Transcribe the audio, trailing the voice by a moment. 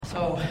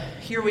So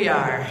here we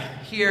are,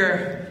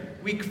 here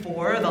week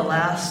 4, the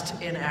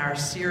last in our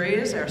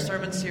series, our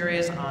sermon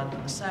series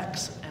on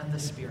sex and the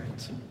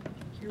Spirit.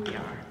 Here we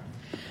are.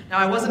 Now,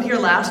 I wasn't here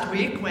last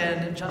week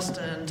when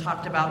Justin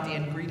talked about the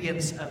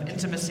ingredients of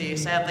intimacy.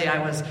 Sadly,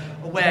 I was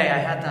away. I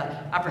had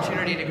the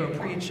opportunity to go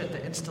preach at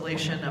the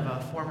installation of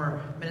a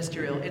former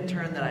ministerial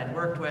intern that I'd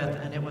worked with,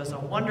 and it was a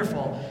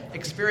wonderful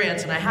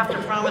experience. And I have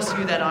to promise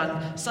you that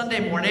on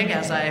Sunday morning,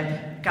 as I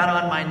got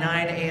on my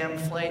 9 a.m.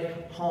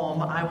 flight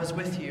home, I was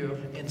with you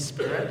in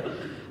spirit.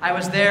 I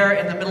was there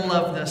in the middle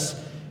of this,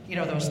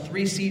 those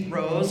 3-seat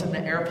rows in the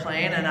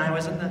airplane, and I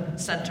was in the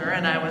center,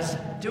 and I was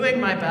doing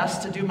my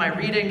best to do my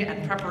reading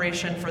and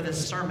preparation for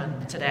this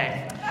sermon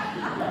today.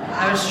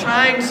 I was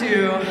trying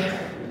to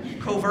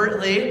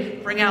covertly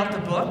bring out the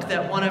book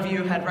that one of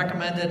you had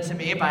recommended to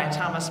me by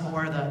Thomas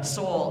More, The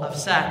Soul of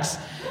Sex,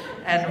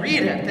 and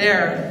read it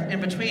there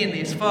in between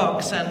these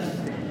folks.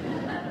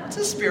 And it's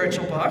a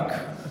spiritual book,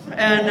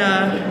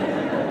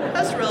 and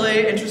has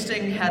really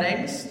interesting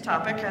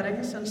topic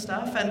headings and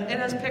stuff, and it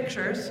has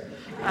pictures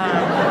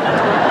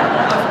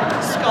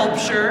of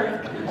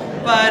sculpture,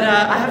 but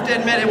I have to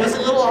admit it was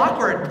a little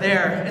awkward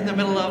there in the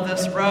middle of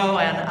this row,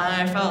 and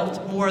I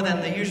felt more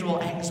than the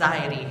usual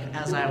anxiety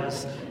as I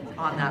was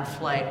on that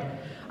flight.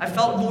 I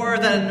felt more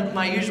than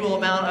my usual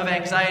amount of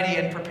anxiety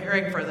in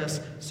preparing for this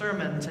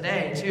sermon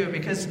today, too,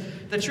 because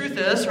the truth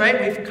is,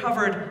 right, we've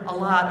covered a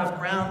lot of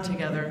ground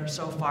together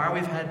so far.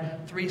 We've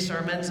had 3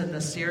 sermons in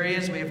this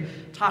series. We've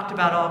talked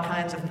about all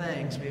kinds of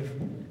things. We've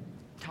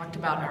talked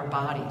about our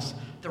bodies,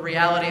 the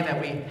reality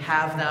that we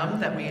have them,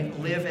 that we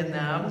live in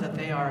them, that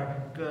they are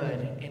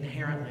good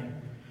inherently.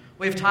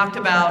 We've talked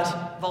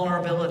about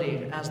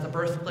vulnerability as the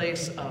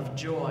birthplace of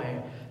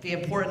joy, the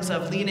importance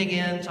of leaning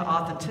into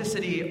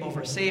authenticity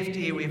over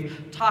safety.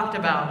 We've talked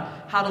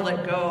about how to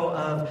let go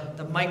of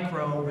the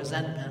micro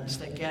resentments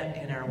that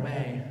get in our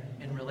way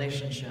in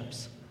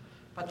relationships.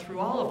 But through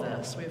all of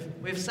this,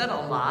 we've said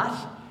a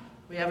lot.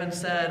 We haven't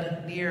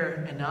said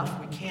near enough.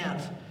 We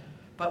can't.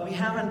 But we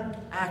haven't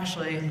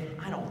actually,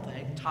 I don't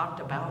think, talked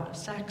about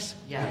sex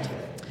yet.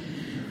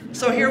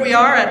 So here we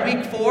are at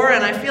week 4,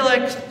 and I feel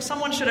like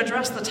someone should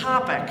address the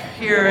topic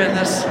here in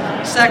this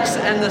Sex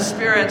and the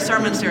Spirit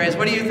sermon series.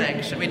 What do you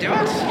think? Should we do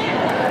it?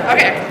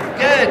 Okay,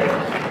 good.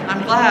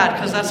 I'm glad,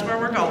 because that's where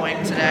we're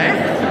going today.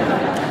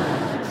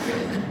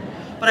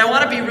 But I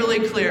want to be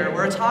really clear.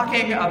 We're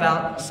talking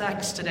about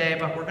sex today,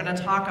 but we're going to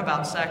talk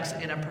about sex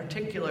in a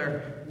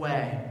particular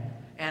way.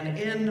 And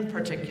in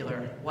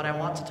particular, what I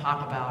want to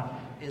talk about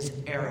is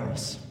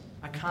eros,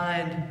 a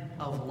kind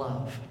of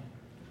love.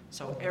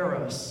 So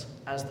eros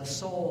as the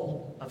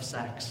soul of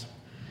sex.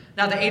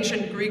 Now, the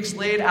ancient Greeks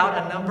laid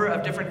out a number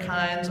of different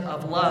kinds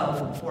of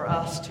love for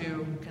us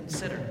to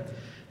consider.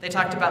 They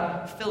talked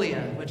about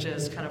philia, which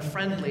is kind of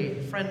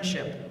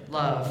friendship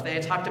love. They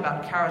talked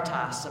about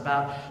caritas,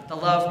 about the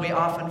love we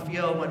often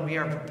feel when we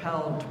are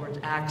propelled towards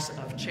acts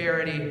of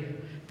charity.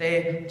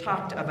 They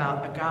talked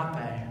about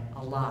agape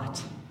a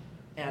lot.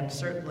 And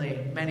certainly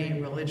many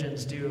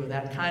religions do,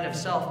 that kind of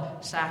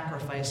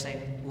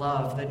self-sacrificing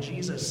love, the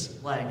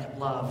Jesus-like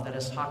love that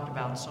is talked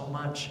about so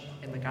much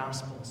in the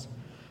Gospels.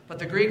 But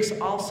the Greeks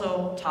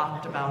also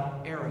talked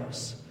about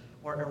eros,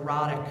 or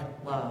erotic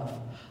love.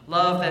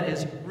 Love that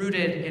is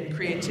rooted in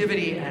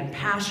creativity and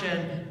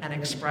passion and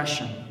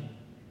expression.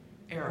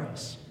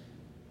 Eros.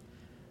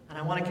 And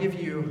I want to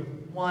give you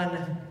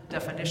one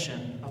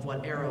definition of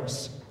what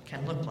eros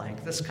can look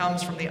like. This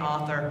comes from the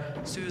author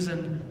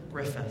Susan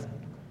Griffith.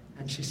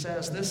 And she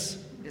says, this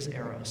is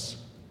eros.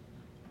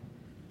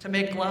 To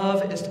make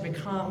love is to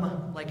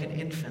become like an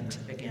infant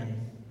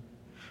again.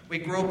 We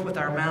grope with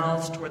our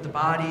mouths toward the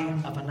body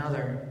of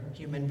another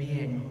human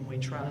being whom we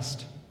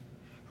trust,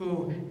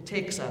 who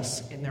takes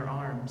us in their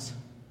arms.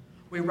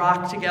 We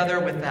rock together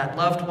with that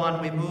loved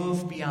one. We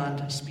move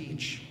beyond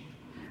speech.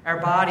 Our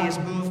bodies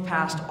move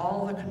past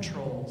all the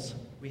controls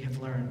we have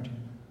learned.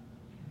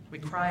 We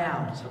cry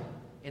out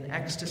in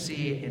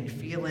ecstasy, in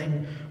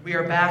feeling. We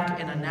are back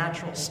in a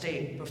natural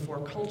state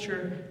before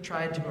culture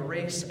tried to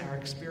erase our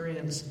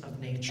experience of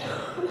nature.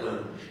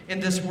 In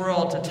this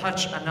world, to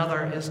touch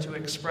another is to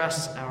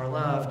express our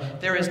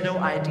love. There is no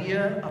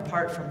idea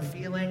apart from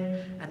feeling,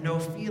 and no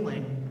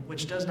feeling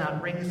which does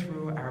not ring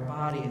through our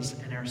bodies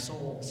and our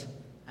souls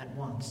at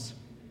once.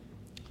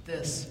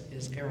 This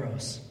is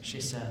eros,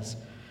 she says,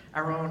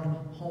 our own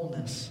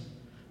wholeness.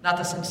 Not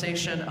the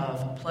sensation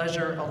of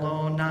pleasure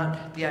alone,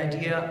 not the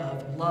idea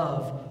of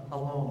love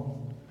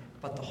alone,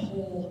 but the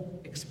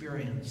whole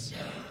experience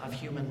of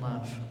human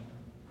love.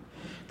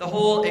 The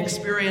whole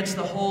experience,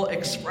 the whole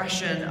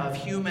expression of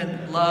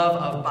human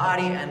love, of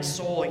body and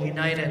soul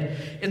united.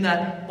 In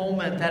that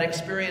moment, that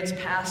experience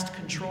past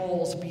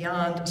controls,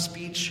 beyond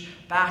speech,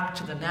 back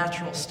to the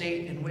natural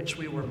state in which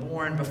we were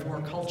born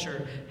before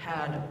culture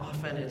had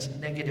often its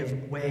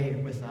negative way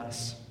with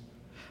us.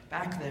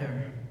 Back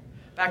there.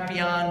 Back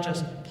beyond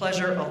just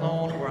pleasure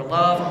alone or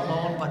love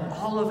alone, but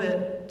all of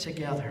it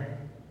together.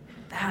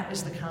 That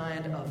is the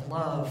kind of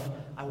love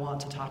I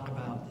want to talk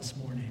about this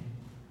morning.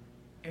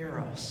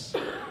 Eros,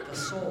 the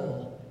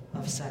soul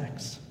of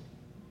sex.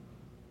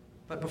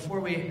 But before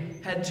we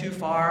head too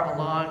far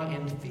along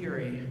in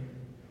theory,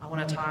 I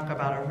want to talk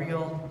about a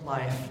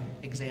real-life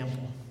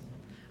example.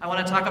 I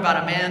want to talk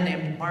about a man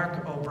named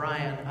Mark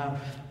O'Brien,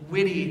 a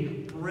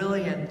witty,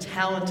 brilliant,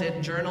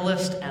 talented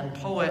journalist and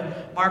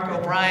poet. Mark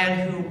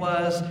O'Brien, who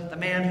was the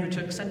man who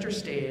took center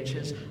stage.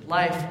 His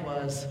life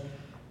was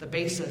the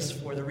basis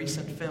for the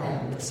recent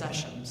film, The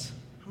Sessions.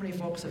 How many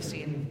folks have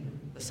seen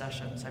The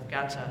Sessions? I've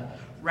got to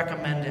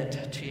recommend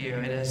it to you.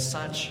 It is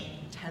such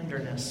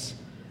tenderness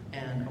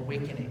and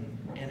awakening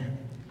in it.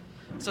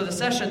 So The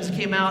Sessions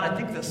came out, I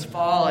think, this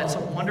fall. It's a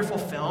wonderful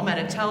film, and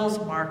it tells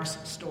Mark's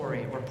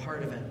story, or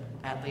part of it,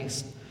 at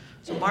least.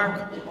 So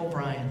Mark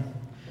O'Brien.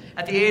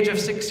 At the age of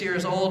 6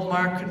 years old,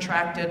 Mark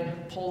contracted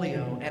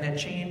polio, and it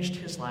changed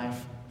his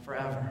life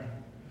forever.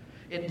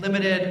 It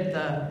limited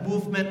the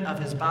movement of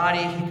his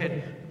body. He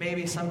could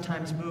maybe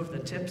sometimes move the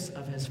tips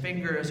of his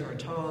fingers or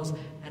toes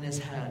and his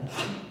head.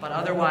 But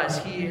otherwise,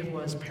 he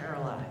was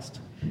paralyzed.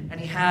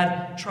 And he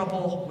had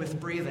trouble with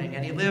breathing.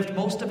 And he lived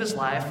most of his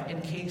life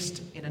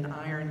encased in an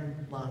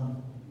iron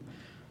lung.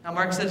 Now,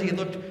 Mark says he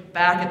looked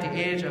back at the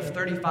age of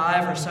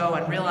 35 or so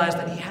and realized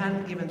that he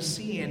hadn't even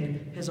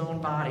seen his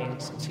own body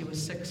since he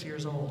was 6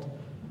 years old.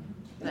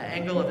 The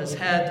angle of his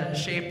head, the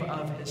shape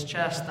of his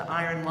chest, the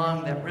iron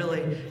lung that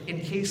really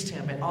encased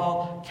him, it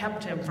all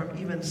kept him from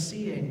even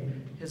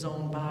seeing his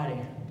own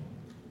body.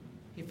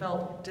 He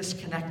felt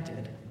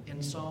disconnected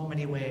in so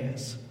many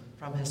ways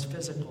from his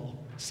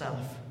physical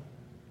self.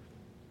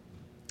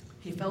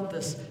 He felt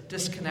this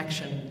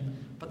disconnection,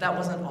 but that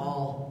wasn't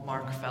all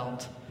Mark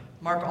felt.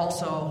 Mark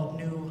also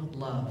knew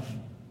love,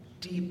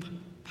 deep,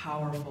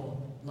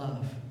 powerful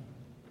love,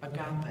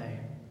 agape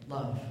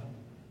love.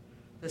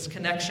 This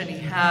connection he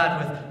had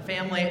with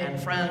family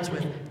and friends,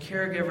 with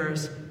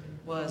caregivers,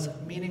 was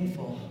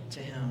meaningful to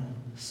him,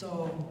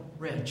 so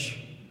rich.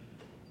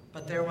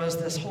 But there was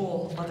this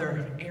whole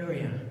other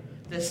area,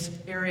 this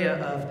area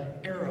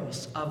of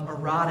eros, of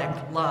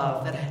erotic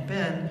love that had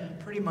been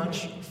pretty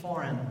much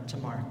foreign to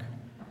Mark.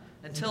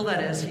 Until,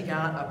 that is, he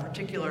got a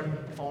particular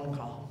phone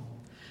call.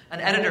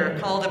 An editor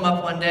called him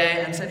up one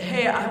day and said,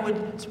 "Hey, I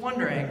was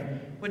wondering,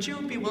 would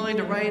you be willing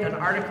to write an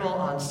article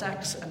on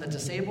sex and the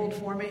disabled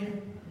for me?"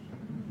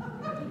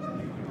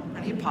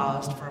 And he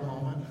paused for a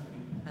moment,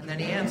 and then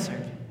he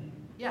answered,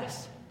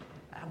 "Yes,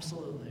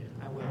 absolutely,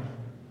 I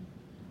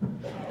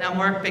will." Now,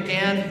 Mark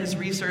began his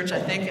research, I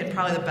think, in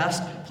probably the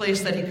best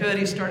place that he could.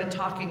 He started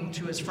talking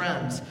to his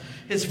friends.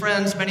 His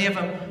friends, many of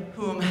them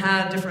whom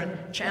had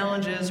different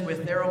challenges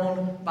with their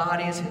own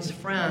bodies, his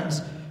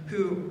friends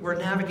who were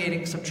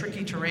navigating some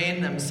tricky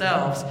terrain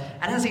themselves.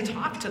 And as he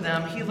talked to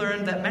them, he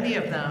learned that many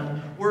of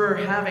them were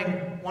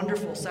having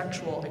wonderful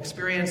sexual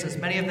experiences.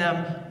 Many of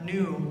them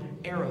knew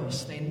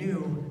eros. They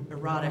knew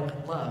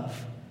erotic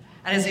love.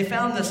 And as he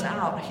found this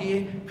out,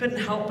 he couldn't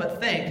help but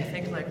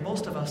think like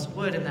most of us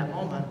would in that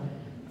moment,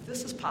 if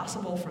this is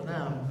possible for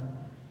them,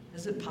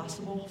 is it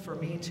possible for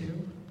me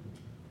too?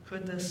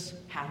 Could this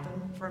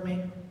happen for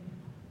me?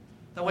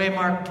 The way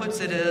Mark puts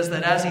it is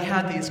that as he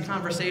had these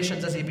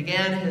conversations, as he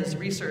began his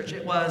research,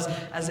 it was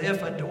as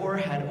if a door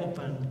had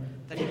opened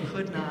that he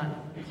could not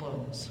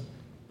close.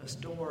 This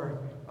door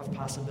of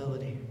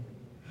possibility.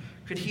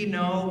 Could he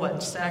know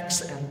what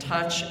sex and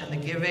touch and the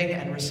giving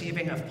and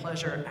receiving of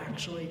pleasure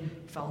actually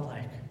felt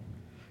like?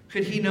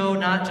 Could he know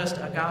not just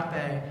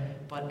agape,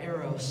 but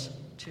eros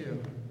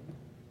too?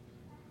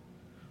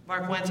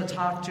 Mark went to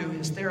talk to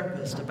his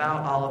therapist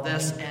about all of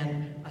this,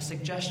 and a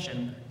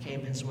suggestion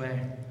came his way.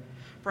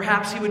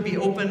 Perhaps he would be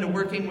open to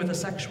working with a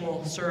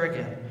sexual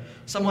surrogate,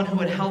 someone who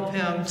would help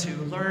him to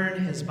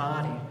learn his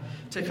body,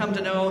 to come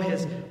to know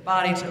his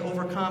body, to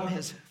overcome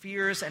his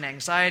fears and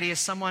anxieties,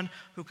 someone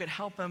who could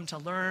help him to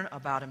learn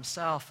about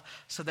himself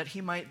so that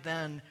he might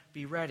then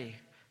be ready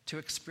to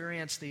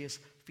experience these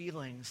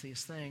feelings,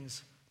 these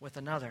things with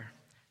another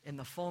in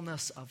the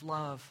fullness of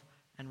love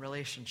and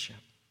relationship.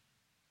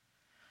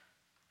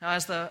 Now,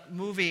 as the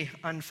movie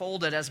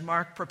unfolded, as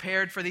Mark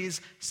prepared for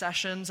these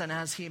sessions and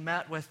as he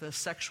met with the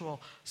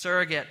sexual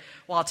surrogate,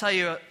 well, I'll tell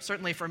you,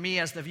 certainly for me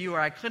as the viewer,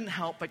 I couldn't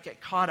help but get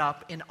caught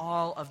up in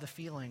all of the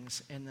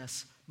feelings in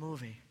this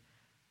movie,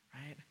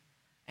 right?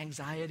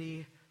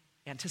 Anxiety,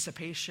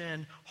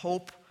 anticipation,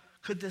 hope.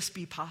 Could this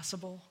be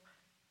possible?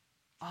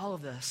 All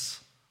of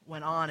this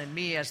went on in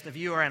me as the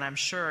viewer, and I'm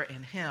sure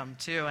in him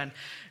too. And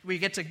we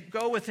get to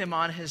go with him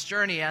on his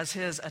journey as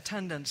his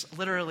attendants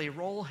literally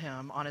roll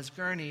him on his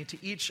gurney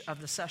to each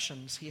of the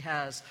sessions he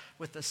has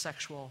with the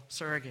sexual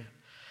surrogate.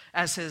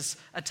 As his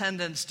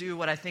attendants do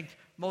what I think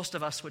most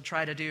of us would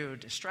try to do,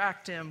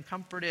 distract him,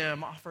 comfort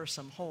him, offer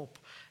some hope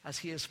as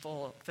he is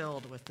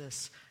filled with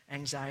this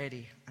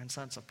anxiety and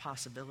sense of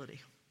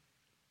possibility.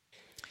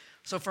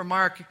 So for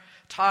Mark,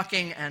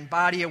 talking and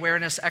body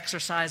awareness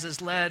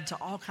exercises led to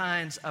all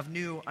kinds of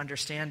new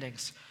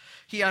understandings.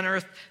 He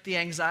unearthed the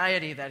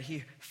anxiety that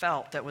he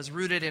felt that was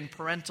rooted in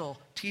parental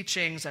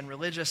teachings and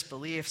religious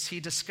beliefs. He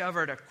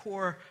discovered a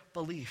core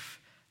belief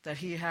that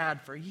he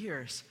had for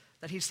years,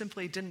 that he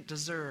simply didn't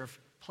deserve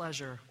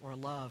pleasure or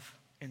love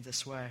in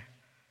this way.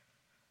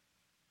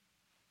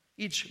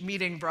 Each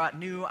meeting brought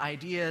new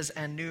ideas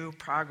and new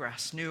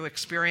progress, new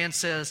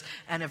experiences,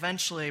 and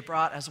eventually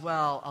brought as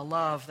well a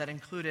love that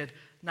included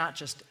not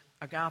just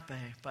agape,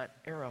 but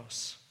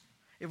eros.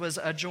 It was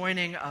a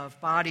joining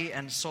of body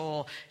and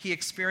soul. He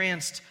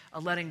experienced a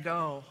letting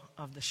go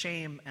of the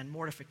shame and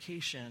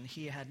mortification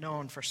he had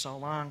known for so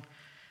long.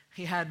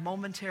 He had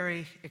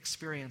momentary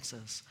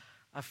experiences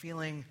of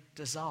feeling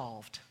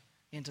dissolved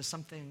into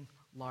something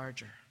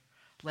larger,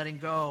 letting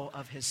go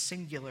of his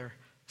singular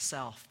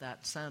self,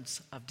 that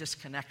sense of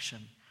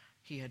disconnection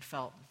he had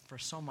felt for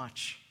so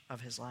much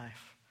of his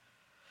life.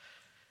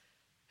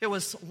 It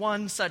was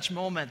one such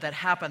moment that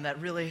happened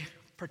that really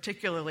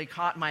particularly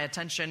caught my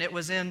attention. It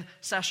was in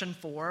session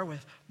 4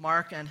 with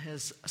Mark and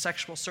his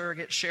sexual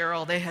surrogate,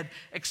 Cheryl. They had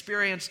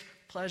experienced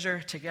pleasure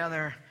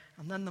together,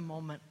 and then the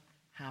moment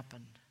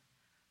happened.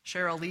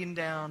 Cheryl leaned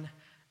down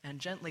and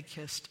gently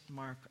kissed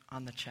Mark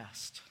on the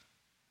chest,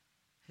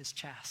 his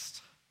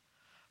chest,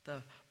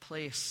 the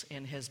place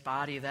in his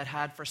body that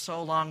had for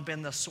so long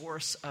been the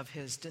source of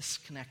his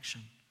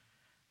disconnection.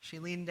 She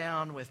leaned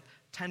down with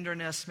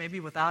tenderness, maybe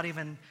without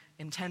even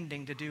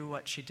intending to do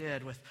what she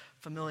did, with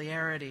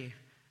familiarity,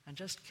 and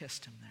just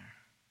kissed him there.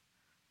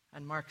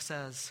 And Mark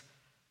says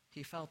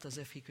he felt as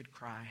if he could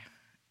cry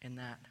in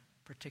that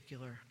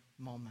particular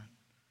moment.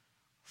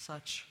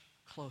 Such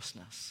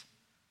closeness,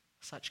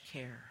 such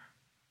care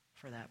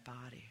for that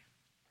body,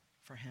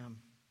 for him.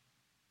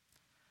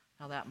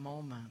 Now that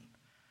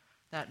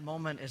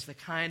moment is the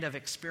kind of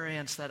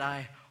experience that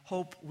I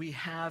hope we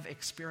have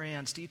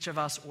experienced, each of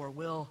us, or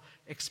will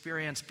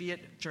experience, be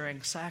it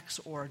during sex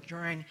or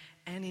during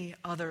any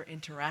other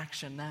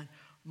interaction, that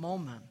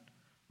moment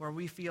where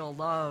we feel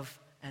love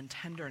and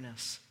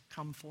tenderness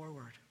come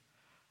forward,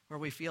 where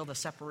we feel the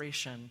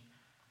separation,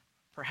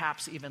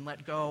 perhaps even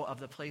let go of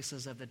the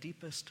places of the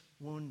deepest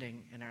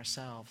wounding in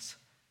ourselves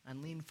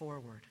and lean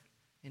forward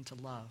into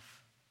love,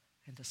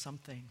 into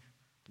something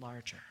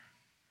larger.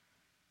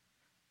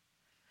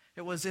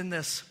 It was in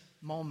this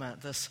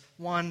moment, this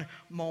one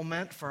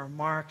moment for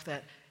Mark,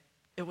 that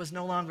it was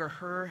no longer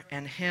her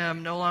and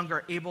him, no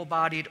longer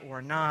able-bodied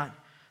or not,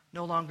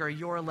 no longer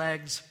your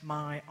legs,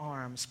 my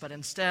arms, but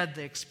instead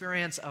the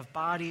experience of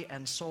body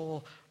and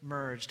soul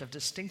merged, of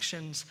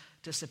distinctions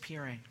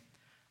disappearing,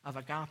 of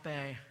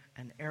agape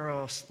and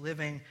eros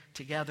living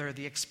together,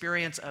 the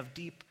experience of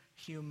deep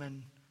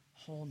human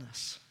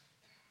wholeness.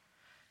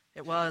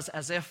 It was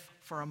as if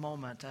for a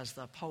moment, as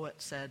the poet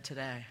said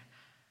today,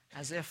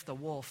 as if the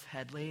wolf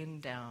had lain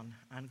down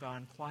and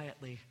gone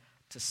quietly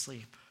to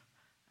sleep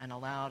and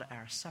allowed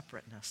our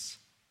separateness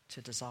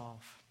to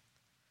dissolve.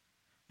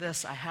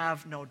 This, I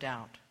have no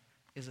doubt,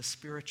 is a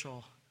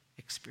spiritual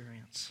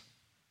experience.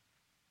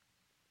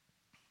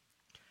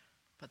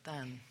 But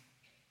then,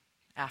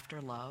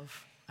 after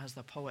love, as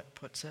the poet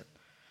puts it,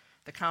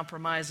 the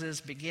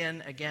compromises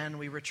begin again.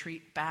 We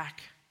retreat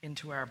back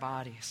into our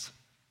bodies.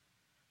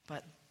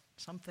 But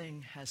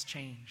something has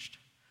changed.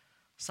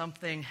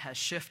 Something has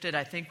shifted,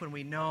 I think, when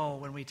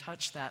we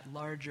touch that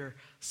larger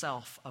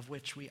self of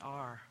which we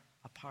are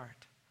a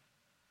part.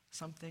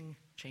 Something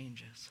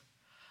changes.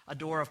 A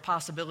door of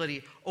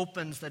possibility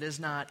opens that is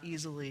not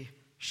easily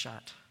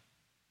shut.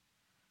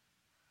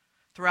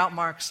 Throughout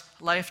Mark's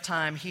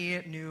lifetime, he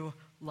knew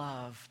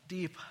love,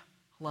 deep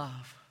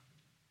love.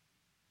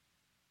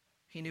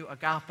 He knew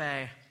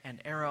agape and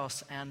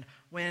eros, and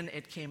when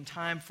it came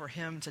time for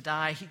him to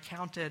die, he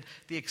counted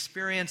the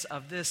experience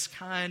of this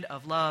kind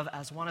of love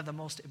as one of the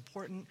most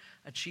important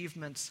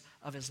achievements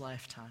of his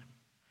lifetime.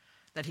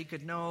 That he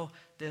could know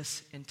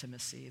this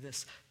intimacy,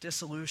 this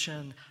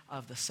dissolution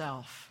of the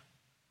self.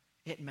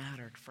 It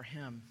mattered for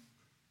him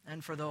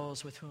and for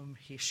those with whom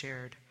he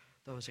shared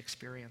those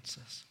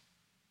experiences.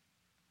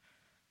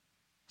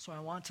 So I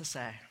want to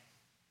say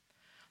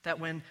that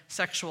when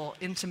sexual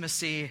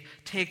intimacy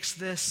takes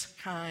this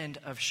kind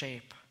of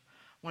shape,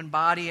 when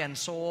body and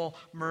soul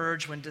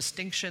merge, when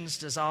distinctions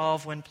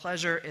dissolve, when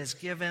pleasure is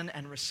given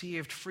and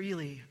received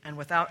freely and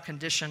without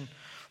condition,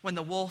 when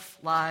the wolf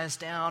lies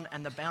down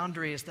and the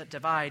boundaries that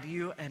divide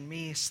you and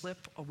me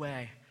slip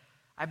away,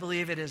 I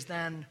believe it is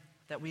then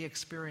that we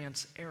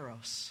experience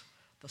eros,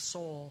 the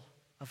soul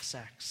of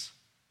sex.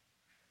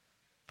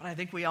 But I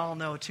think we all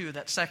know, too,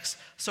 that sex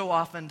so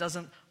often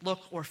doesn't look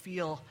or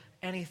feel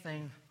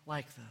anything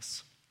like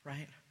this,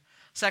 right?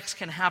 Sex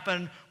can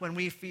happen when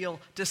we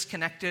feel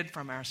disconnected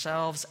from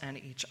ourselves and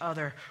each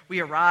other. We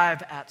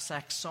arrive at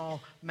sex, so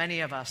many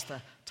of us,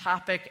 the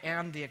topic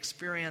and the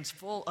experience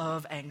full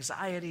of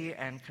anxiety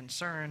and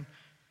concern.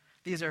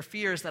 These are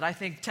fears that I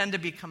think tend to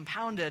be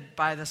compounded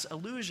by this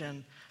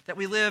illusion that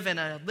we live in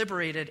a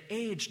liberated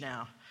age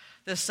now.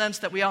 This sense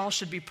that we all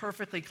should be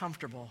perfectly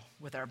comfortable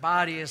with our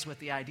bodies, with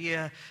the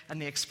idea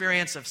and the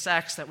experience of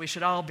sex, that we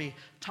should all be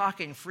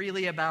talking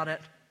freely about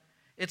it.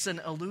 It's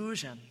an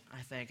illusion,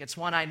 I think. It's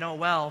one I know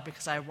well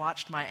because I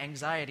watched my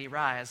anxiety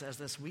rise as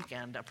this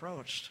weekend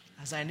approached,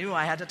 as I knew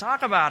I had to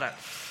talk about it.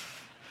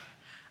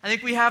 I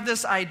think we have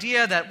this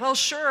idea that, well,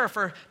 sure,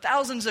 for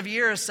thousands of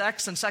years,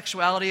 sex and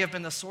sexuality have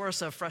been the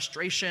source of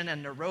frustration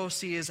and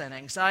neuroses and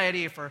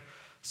anxiety for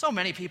so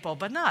many people,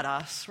 but not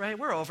us, right?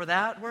 We're over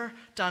that. We're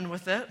done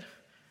with it.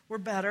 We're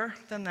better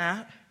than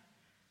that.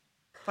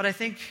 But I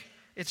think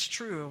it's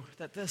true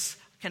that this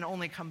can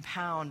only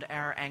compound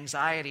our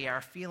anxiety,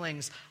 our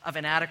feelings of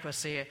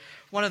inadequacy.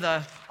 One of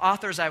the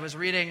authors I was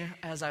reading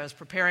as I was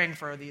preparing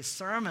for these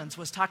sermons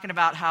was talking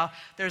about how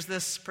there's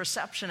this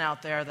perception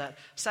out there that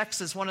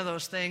sex is one of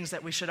those things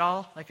that we should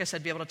all, like I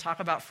said, be able to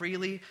talk about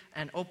freely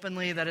and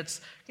openly, that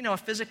it's, a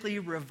physically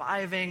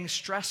reviving,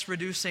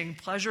 stress-reducing,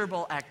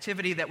 pleasurable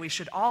activity that we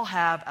should all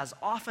have as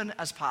often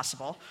as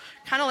possible,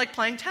 kind of like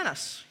playing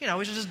tennis.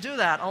 We should just do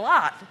that a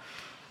lot.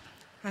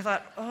 And I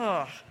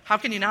thought, how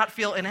can you not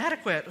feel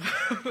inadequate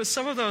with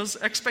some of those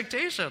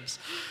expectations?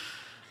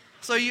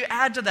 So you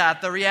add to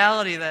that the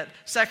reality that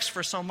sex,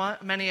 for so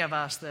many of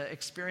us, the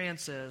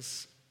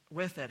experiences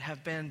with it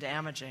have been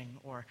damaging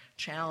or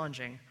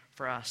challenging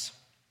for us.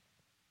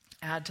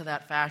 Add to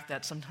that fact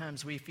that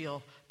sometimes we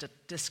feel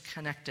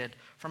disconnected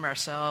from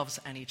ourselves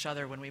and each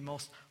other when we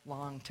most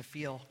long to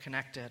feel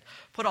connected.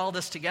 Put all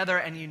this together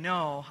and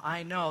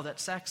I know that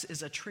sex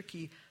is a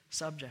tricky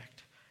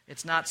subject.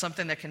 It's not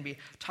something that can be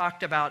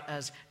talked about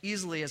as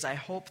easily as I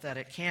hope that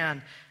it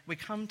can. We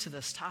come to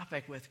this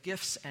topic with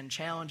gifts and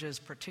challenges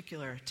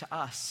particular to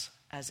us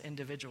as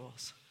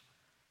individuals.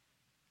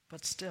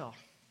 But still,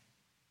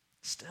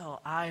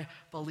 I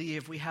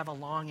believe we have a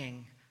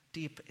longing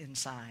deep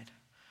inside,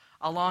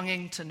 a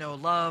longing to know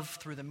love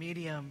through the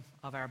medium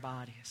of our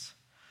bodies.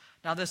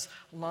 Now, this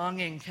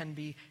longing can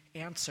be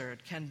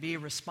answered, can be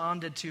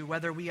responded to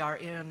whether we are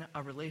in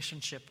a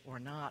relationship or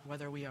not,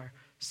 whether we are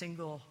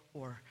single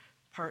or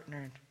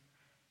partnered.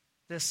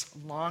 This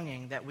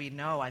longing that we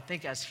know, I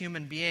think, as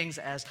human beings,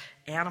 as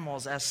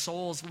animals, as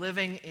souls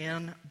living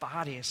in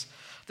bodies,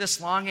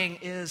 this longing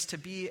is to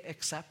be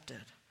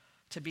accepted,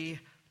 to be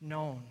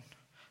known,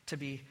 to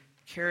be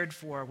cared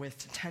for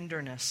with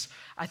tenderness.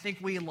 I think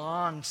we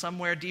long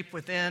somewhere deep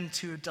within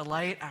to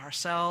delight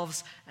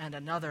ourselves and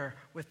another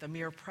with the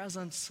mere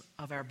presence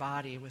of our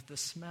body, with the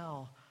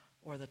smell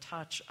or the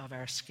touch of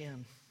our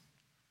skin.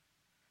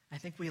 I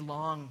think we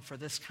long for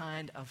this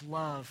kind of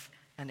love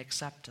and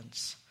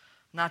acceptance,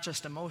 not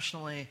just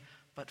emotionally,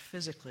 but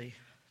physically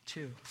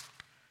too.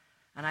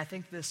 And I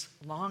think this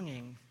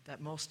longing that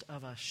most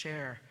of us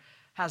share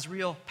has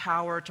real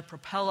power to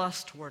propel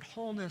us toward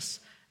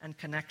wholeness and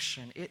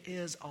connection. It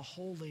is a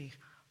holy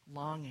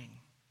longing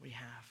we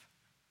have.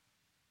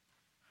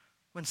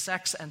 When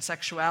sex and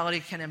sexuality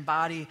can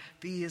embody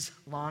these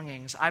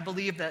longings, I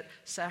believe that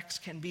sex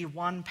can be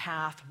one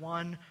path,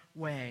 one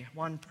way,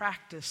 one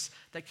practice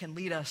that can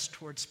lead us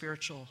toward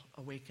spiritual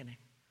awakening.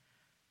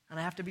 And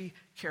I have to be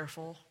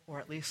careful, or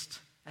at least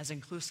as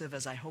inclusive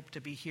as I hope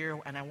to be here.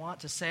 And I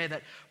want to say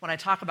that when I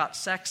talk about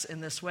sex in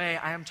this way,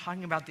 I am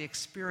talking about the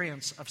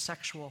experience of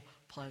sexual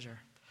pleasure.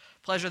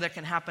 Pleasure that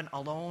can happen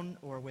alone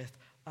or with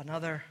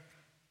another.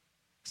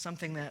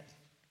 Something that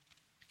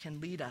can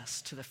lead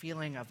us to the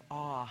feeling of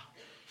awe,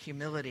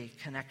 humility,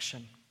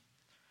 connection.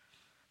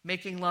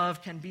 Making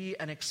love can be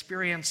an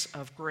experience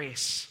of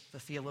grace, the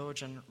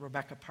theologian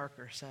Rebecca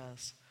Parker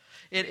says.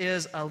 It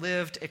is a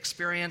lived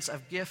experience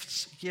of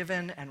gifts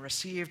given and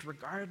received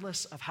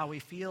regardless of how we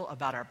feel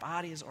about our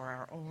bodies or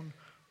our own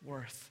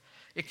worth.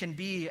 It can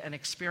be an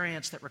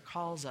experience that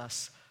recalls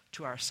us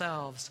to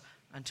ourselves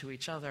and to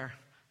each other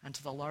and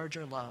to the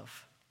larger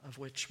love of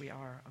which we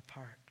are a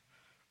part.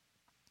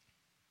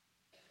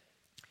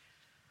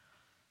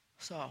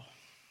 So,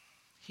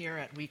 here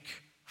at week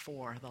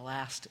 4, the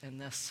last in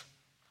this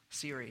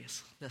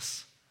series,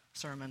 this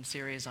sermon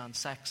series on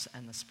sex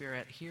and the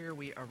Spirit, here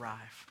we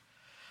arrive.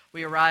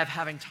 We arrive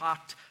having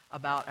talked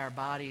about our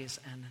bodies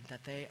and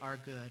that they are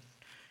good.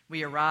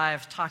 We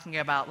arrive talking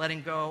about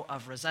letting go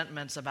of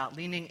resentments, about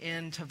leaning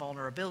into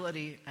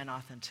vulnerability and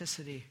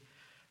authenticity.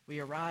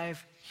 We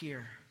arrive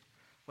here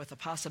with the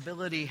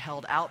possibility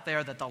held out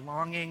there that the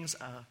longings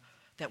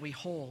that we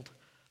hold,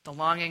 the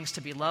longings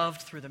to be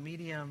loved through the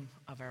medium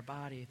of our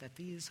body, that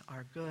these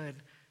are good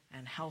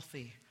and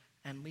healthy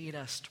and lead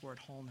us toward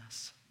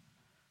wholeness.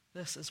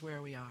 This is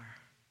where we are.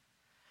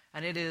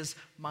 And it is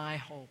my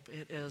hope,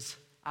 it is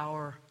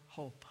our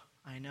hope,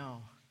 I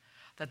know,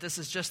 that this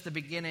is just the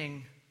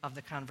beginning of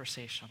the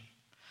conversation.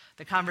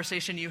 The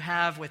conversation you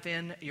have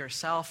within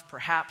yourself,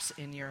 perhaps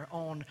in your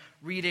own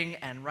reading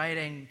and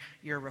writing,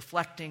 your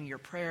reflecting, your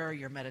prayer,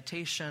 your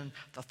meditation,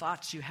 the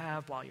thoughts you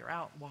have while you're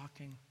out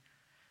walking.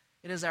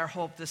 It is our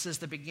hope this is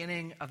the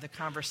beginning of the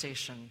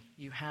conversation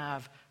you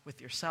have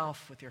with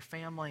yourself, with your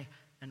family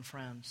and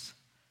friends,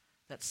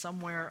 that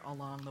somewhere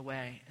along the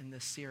way in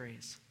this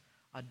series,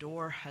 a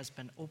door has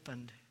been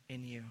opened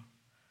in you.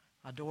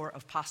 A door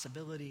of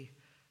possibility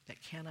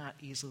that cannot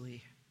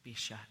easily be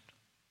shut.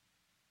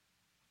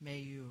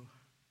 May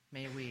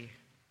we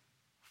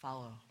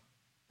follow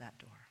that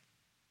door.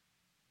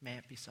 May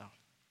it be so,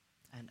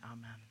 and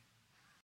amen.